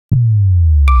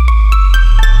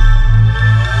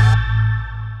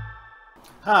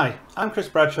Hi, I'm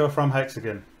Bradshaw from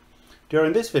Hexagon.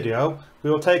 During this video,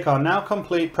 we will take our now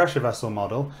complete pressure vessel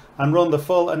model and run the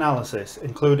full analysis,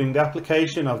 including the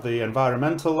application of the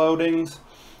environmental loadings,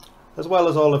 as well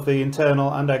as all of the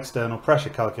internal and external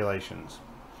pressure calculations.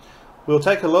 We'll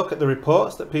take a look at the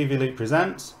reports that PV-LEAP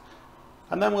presents,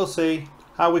 and then we'll see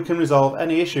how we can resolve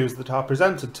any issues that are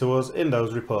presented to us in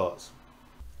those reports.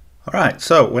 Alright,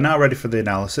 so we're now ready for the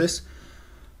analysis.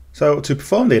 So to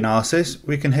perform the analysis,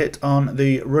 we can hit on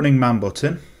the running man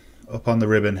button up on the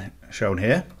ribbon shown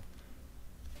here.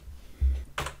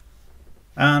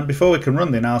 And before we can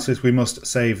run the analysis, we must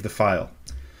save the file.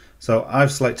 So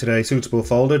I've selected a suitable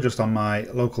folder just on my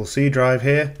local C drive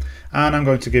here, and I'm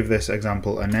going to give this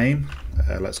example a name.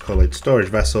 Let's call it storage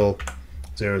vessel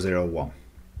 001.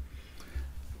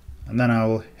 And then I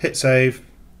will hit save,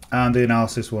 and the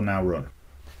analysis will now run.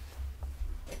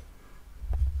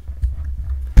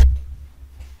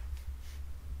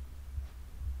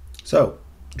 So,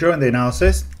 during the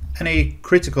analysis, any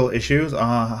critical issues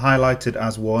are highlighted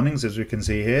as warnings, as we can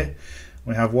see here.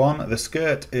 We have one, the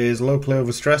skirt is locally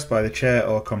overstressed by the chair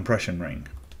or compression ring.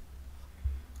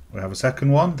 We have a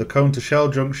second one, the cone to shell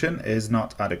junction is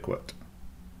not adequate.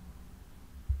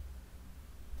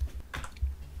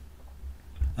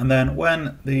 And then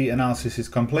when the analysis is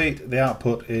complete, the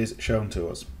output is shown to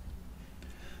us.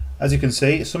 As you can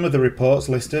see, some of the reports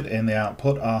listed in the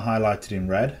output are highlighted in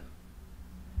red.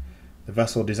 The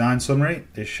vessel design summary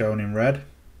is shown in red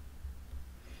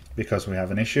because we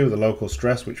have an issue, the local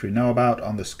stress which we know about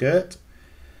on the skirt,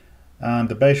 and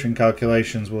the base ring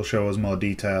calculations will show us more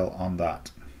detail on that,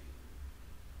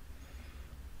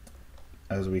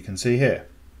 as we can see here.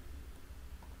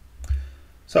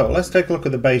 So let's take a look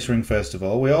at the base ring first of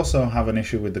all. We also have an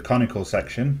issue with the conical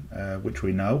section, which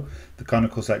we know. The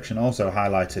conical section also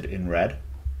highlighted in red.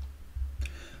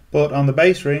 But on the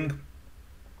base ring,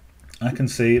 I can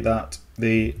see that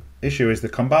the issue is the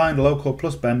combined local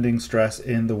plus bending stress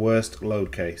in the worst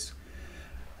load case,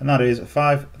 and that is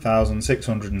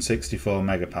 5,664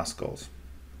 megapascals.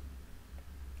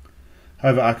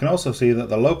 However, I can also see that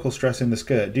the local stress in the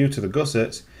skirt due to the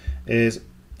gussets is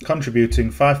contributing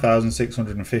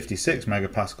 5,656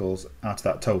 megapascals out of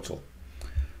that total.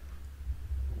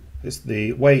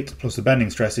 The weight plus the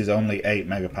bending stress is only 8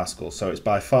 megapascals, so it's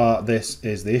by far this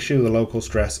is the issue, the local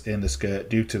stress in the skirt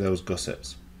due to those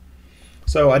gussets.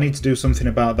 So I need to do something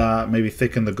about that, maybe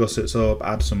thicken the gussets up,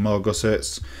 add some more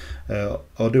gussets,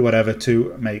 or do whatever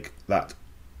to make that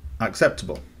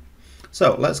acceptable.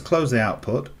 So let's close the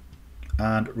output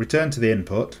and return to the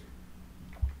input,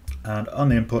 and on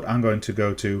the input I'm going to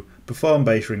go to perform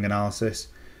base ring analysis.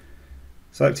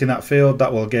 Selecting that field,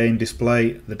 that will again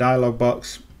display the dialog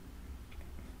box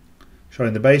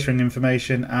showing the base ring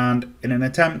information, and in an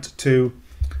attempt to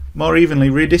more evenly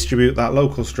redistribute that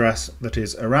local stress that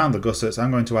is around the gussets,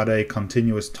 I'm going to add a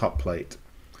continuous top plate.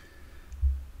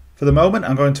 For the moment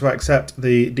I'm going to accept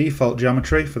the default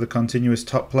geometry for the continuous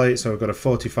top plate, so we've got a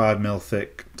 45mm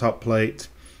thick top plate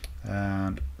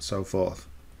and so forth.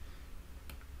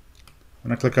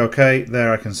 When I click OK,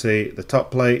 there I can see the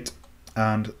top plate,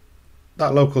 and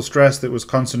that local stress that was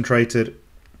concentrated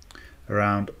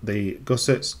around the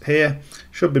gussets here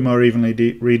should be more evenly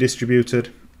redistributed.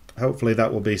 Hopefully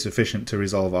that will be sufficient to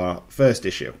resolve our first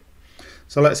issue.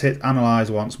 So let's hit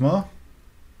analyze once more.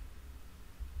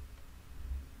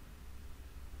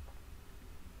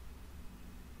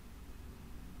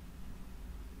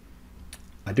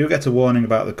 I do get a warning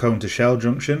about the cone to shell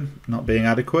junction not being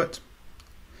adequate,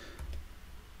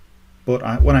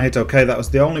 but when I hit OK, that was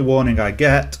the only warning I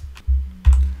get.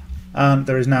 And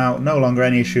there is now no longer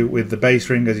any issue with the base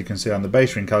ring. As you can see on the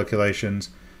base ring calculations,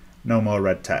 no more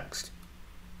red text.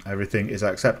 Everything is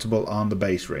acceptable on the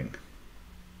base ring.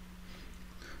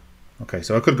 Okay,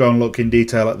 so I could go and look in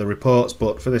detail at the reports,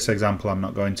 but for this example I'm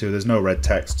not going to. There's no red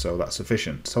text, so that's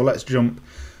sufficient. So let's jump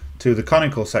to the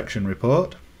conical section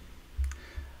report.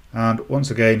 And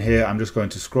once again here I'm just going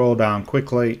to scroll down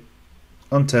quickly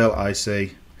until I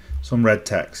see some red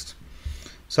text.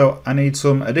 So I need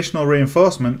some additional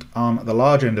reinforcement on the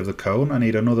large end of the cone. I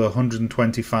need another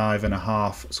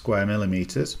 125.5 square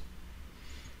millimeters.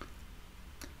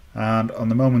 And on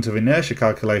the moment of inertia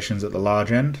calculations at the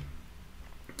large end,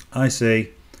 I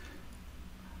see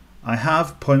I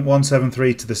have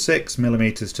 0.173 to the 6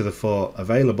 millimeters to the 4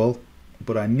 available,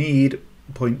 but I need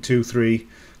 0.23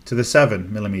 to the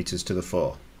 7 millimeters to the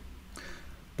 4.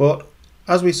 But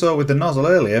as we saw with the nozzle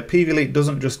earlier, PV-LEAP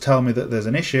doesn't just tell me that there's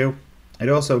an issue, it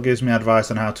also gives me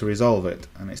advice on how to resolve it.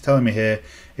 And it's telling me here,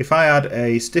 if I add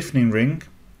a stiffening ring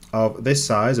of this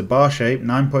size, a bar shape,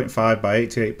 9.5 by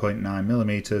 88.9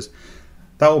 millimeters,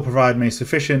 that will provide me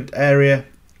sufficient area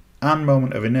and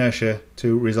moment of inertia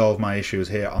to resolve my issues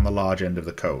here on the large end of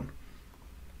the cone.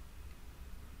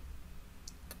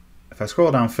 If I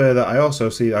scroll down further, I also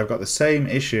see I've got the same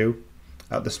issue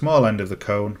at the small end of the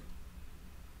cone.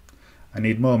 I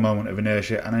need more moment of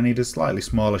inertia and I need a slightly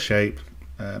smaller shape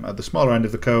at the smaller end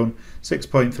of the cone,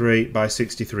 6.3 by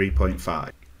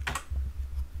 63.5.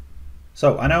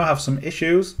 So I now have some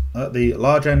issues at the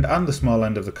large end and the small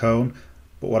end of the cone,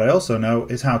 but what I also know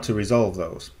is how to resolve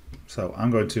those. So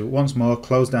I'm going to once more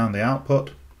close down the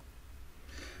output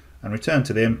and return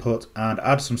to the input and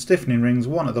add some stiffening rings,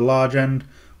 one at the large end,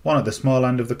 one at the small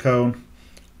end of the cone,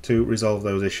 to resolve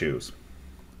those issues.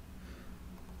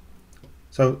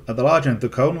 So at the large end of the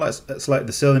cone, let's select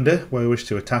the cylinder where we wish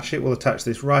to attach it. We'll attach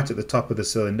this right at the top of the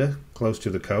cylinder, close to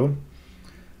the cone,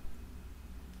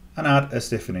 and add a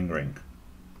stiffening ring.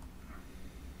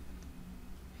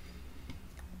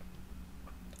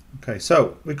 Okay,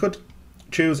 so we could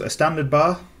choose a standard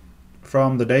bar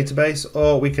from the database,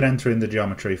 or we could enter in the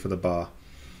geometry for the bar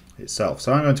itself.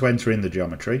 So I'm going to enter in the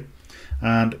geometry,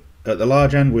 and at the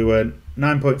large end we were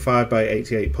 9.5 by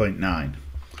 88.9.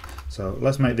 So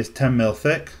let's make this 10 mm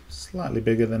thick, slightly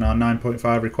bigger than our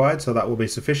 9.5 required, so that will be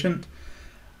sufficient.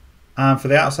 And for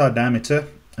the outside diameter,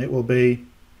 it will be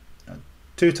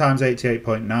 2 times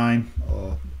 88.9,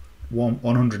 or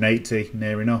 180,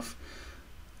 near enough,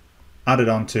 added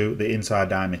onto the inside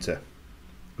diameter,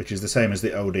 which is the same as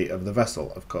the OD of the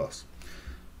vessel, of course.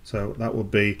 So that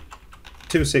would be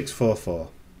 2644.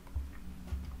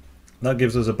 That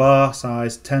gives us a bar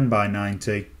size 10 by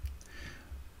 90,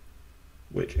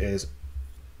 which is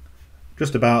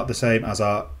just about the same as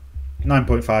our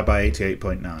 9.5 by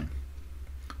 88.9.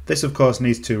 This of course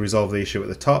needs to resolve the issue at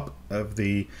the top of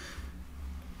the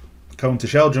cone to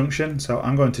shell junction, so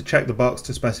I'm going to check the box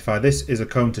to specify this is a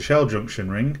cone to shell junction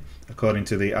ring according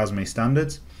to the ASME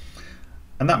standards,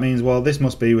 and that means, well, this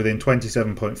must be within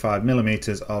 27.5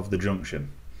 millimeters of the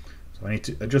junction. So I need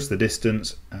to adjust the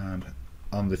distance, and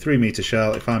on the 3 meter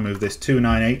shell, if I move this to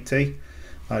 980,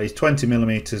 that is 20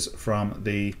 millimeters from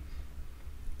the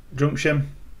junction.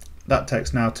 That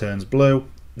text now turns blue.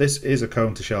 This is a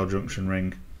cone to shell junction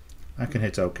ring. I can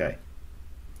hit OK,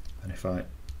 and if I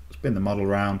spin the model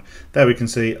round, there we can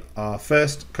see our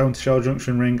first cone to shell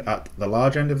junction ring at the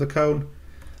large end of the cone.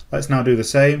 Let's now do the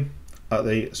same at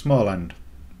the small end.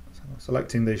 So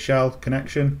selecting the shell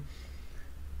connection,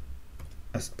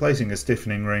 placing a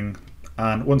stiffening ring,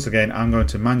 and once again I'm going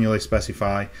to manually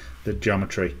specify the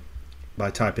geometry by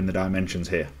typing the dimensions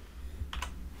here.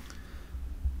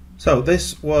 So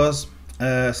this was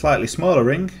a slightly smaller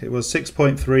ring. It was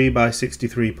 6.3 by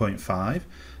 63.5.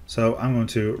 So I'm going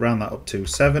to round that up to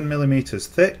 7 millimeters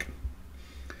thick,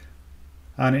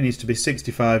 and it needs to be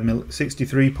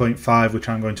 63.5, which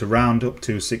I'm going to round up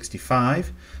to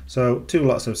 65. So 2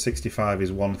 lots of 65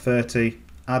 is 130.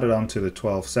 Added on to the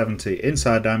 1270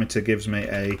 inside diameter gives me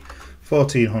a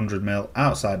 1400 mm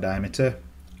outside diameter,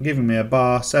 giving me a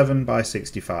bar 7 by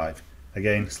 65.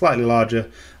 Again, slightly larger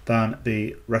than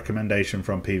the recommendation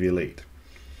from PV Elite.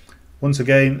 Once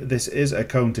again, this is a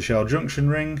cone to shell junction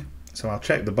ring, so I'll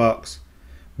check the box,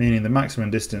 meaning the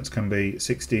maximum distance can be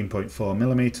 16.4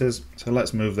 millimeters. So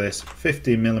let's move this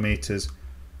 15 millimeters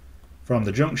from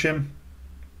the junction.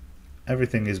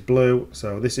 Everything is blue,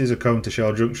 so this is a cone to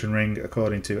shell junction ring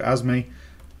according to ASME.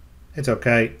 Hit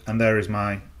OK, and there is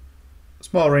my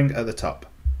small ring at the top.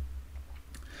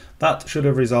 That should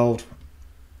have resolved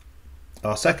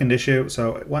our second issue,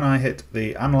 so when I hit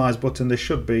the Analyze button, this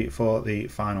should be for the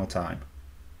final time.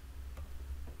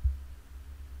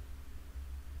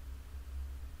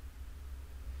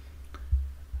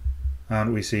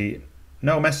 And we see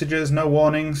no messages, no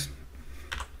warnings,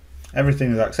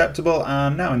 everything is acceptable,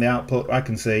 and now in the output I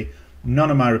can see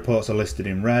none of my reports are listed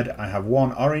in red. I have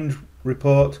one orange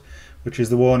report, which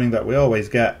is the warning that we always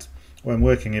get when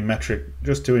working in metric,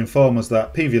 just to inform us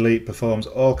that PV Elite performs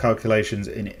all calculations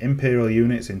in imperial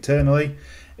units internally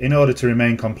in order to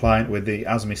remain compliant with the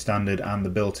ASME standard and the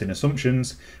built-in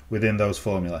assumptions within those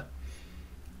formula.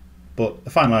 But the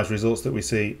finalised results that we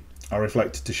see are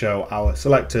reflected to show our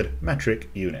selected metric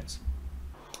units.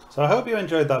 So I hope you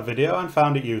enjoyed that video and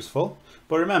found it useful,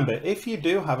 but remember, if you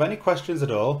do have any questions at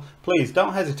all, please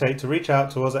don't hesitate to reach out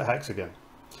to us at Hexagon.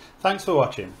 Thanks for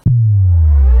watching.